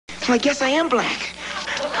So I guess I am black.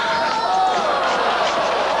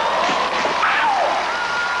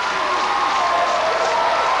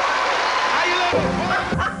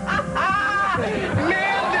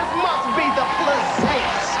 Man, this must be the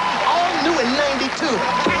Plaisance. All new in '92.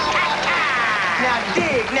 Now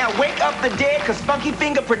dig, now wake up the dead, cause Funky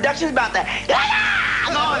Finger Productions about to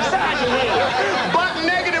go inside your head. But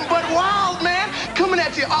negative, but wild, man. Coming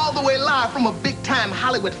at you all the way live from a big-time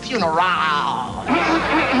Hollywood funeral.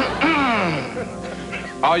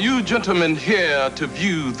 Are you gentlemen here to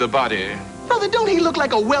view the body? Brother, don't he look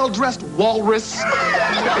like a well-dressed walrus?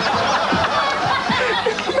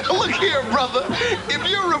 Look here, brother. If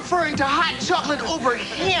you're referring to hot chocolate over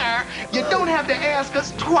here, you don't have to ask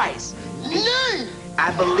us twice. No.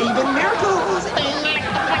 I believe in miracles.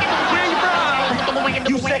 Where you from?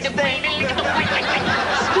 You sex thing.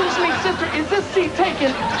 Excuse me, sister, is this seat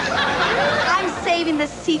taken? I'm saving the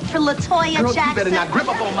seat for LaToya Girl, Jackson. you better not grip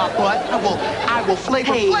up on my butt. I will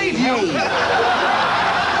flavor flave you.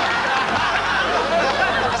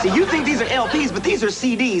 See, you think these are LPs, but these are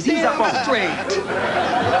CDs. He's up on straight.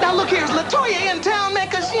 Now look here, is LaToya in town, man,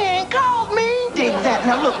 cause she ain't called me. Dig that.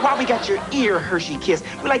 Now look, while we got your ear, Hershey Kiss,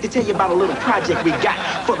 we'd like to tell you about a little project we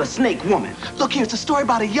got for the Snake Woman. Look here, it's a story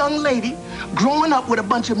about a young lady growing up with a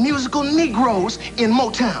bunch of musical Negroes in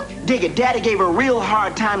Motown. Dig it. Daddy gave her a real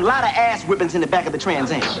hard time. A lot of ass whippings in the back of the Trans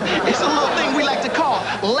Am. It's a little thing we like to call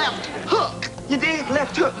left hook. You dig?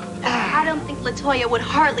 Left hook. I don't think LaToya would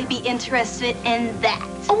hardly be interested in that.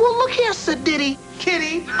 Oh, well, look here, Sadiddy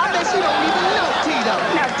Kitty. I bet she don't even know Tito.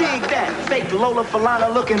 Now dig that. Fake Lola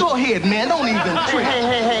Falana looking. Go ahead, man. Don't even trip.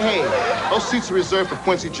 Hey. Those seats are reserved for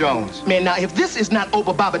Quincy Jones. Man, now, if this is not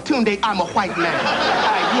Oba Babatunde, I'm a white man.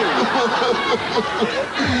 I hear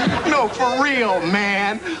you. No, for real,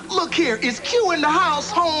 man. Look here, is Q in the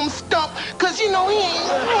house home stump? Cause you know he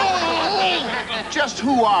ain't. Just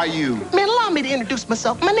who are you? Man, allow me to introduce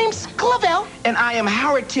myself. My name's Clavel. And I am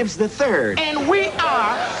Howard Tibbs III. And we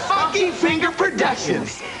are Funky Finger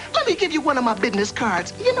Productions. Let me give you one of my business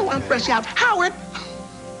cards. You know I'm fresh out. Howard.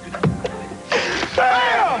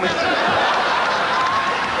 Bam!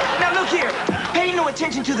 Now look here. Pay no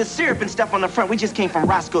attention to the syrup and stuff on the front. We just came from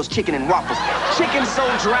Roscoe's Chicken and Waffles. Chicken so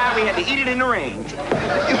dry we had to eat it in the rain.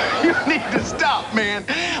 You need to stop, man.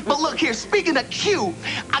 But look here, speaking of Q,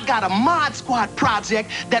 I got a Mod Squad project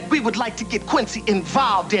that we would like to get Quincy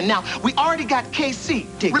involved in. Now, we already got KC.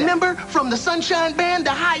 Remember from the Sunshine Band,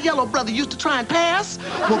 the high yellow brother used to try and pass?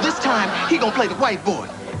 Well, this time, he gonna play the white boy.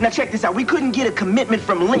 Now check this out. We couldn't get a commitment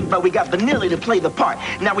from Link, but we got Vanilli to play the part.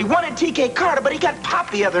 Now we wanted TK Carter, but he got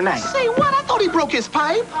popped the other night. Say what? I thought he broke his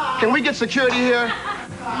pipe. Can we get security here?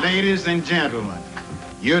 Ladies and gentlemen,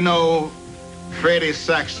 you know Freddie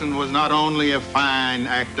Saxon was not only a fine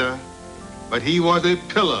actor, but he was a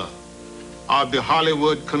pillar of the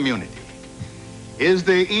Hollywood community. Is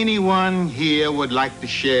there anyone here would like to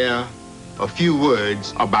share a few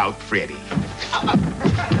words about Freddie?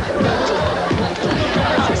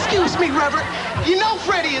 Excuse me, Reverend. You know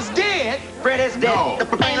Freddie is dead. Fred is dead. No.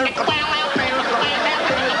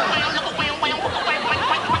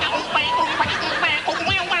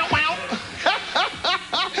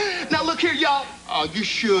 Now look here, y'all. Are you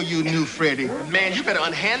sure you knew Freddie? Man, you better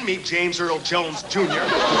unhand me James Earl Jones Jr.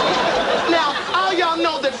 Now, all y'all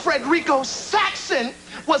know that Frederico Saxon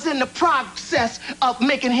was in the process of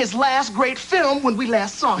making his last great film when we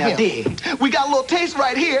last saw him. Now dig. We got a little taste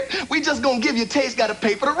right here. We just gonna give you a taste, gotta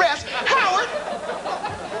pay for the rest. Howard!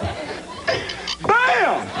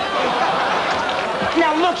 Bam!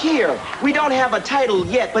 Now look here. We don't have a title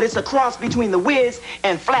yet, but it's a cross between The Wiz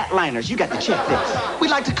and Flatliners. You got to check this. We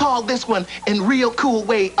like to call this one in real cool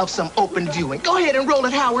way of some open viewing. Go ahead and roll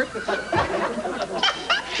it, Howard.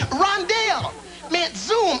 Rondell! Man,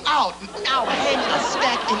 zoom out. I'll hang a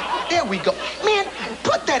stack and there we go. Man,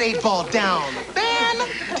 put that 8-ball down, man.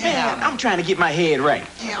 Man, I'm trying to get my head right.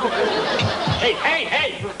 Hey.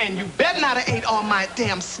 And you better not have ate all my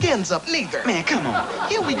damn skins up neither. Man, come on.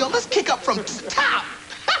 Here we go. Let's kick up from the top.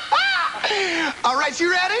 All right,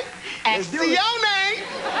 you ready? Accione.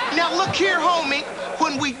 Now look here, homie.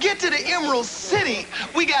 When we get to the Emerald City,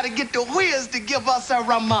 we gotta get the Wiz to give us a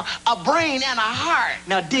brain and a heart.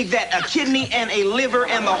 Now dig that. A kidney and a liver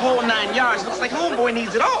and the whole 9 yards. Looks like homeboy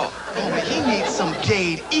needs it all. Oh, but he needs some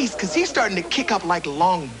Jade East, because he's starting to kick up like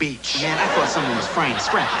Long Beach. Man, I thought someone was frying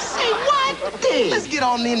scraps. Say what? Let's get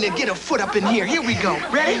on in there, get a foot up in here. Here we go.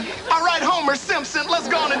 Ready? All right, Homer Simpson, let's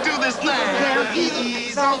go on and do this thing. Now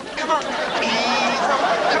ease on. Come on. Ease on.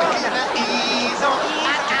 Come on. Ease on.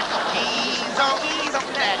 Ease on. Ease on.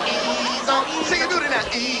 Ease on. Sing it, do it now.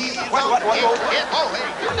 Ease on. What? Oh, hey.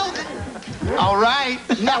 You know that. All right.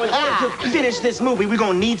 Now, in order to finish this movie, we're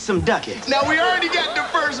gonna need some ducats. Now, we already got the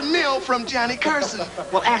first meal from Johnny Carson.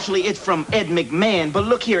 Well, actually, it's from Ed McMahon, but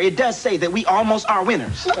look here, it does say that we almost are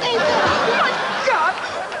winners. Oh, my God!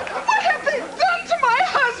 What have they done to my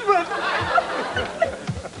husband?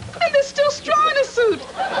 And there's still straw in his suit.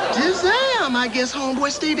 Damn, I guess homeboy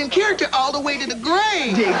stayed in character all the way to the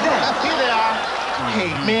grave. Dig that. Here they are. Hey,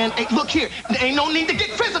 man, hey, look here. There ain't no need to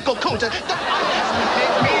get physical, Kunta.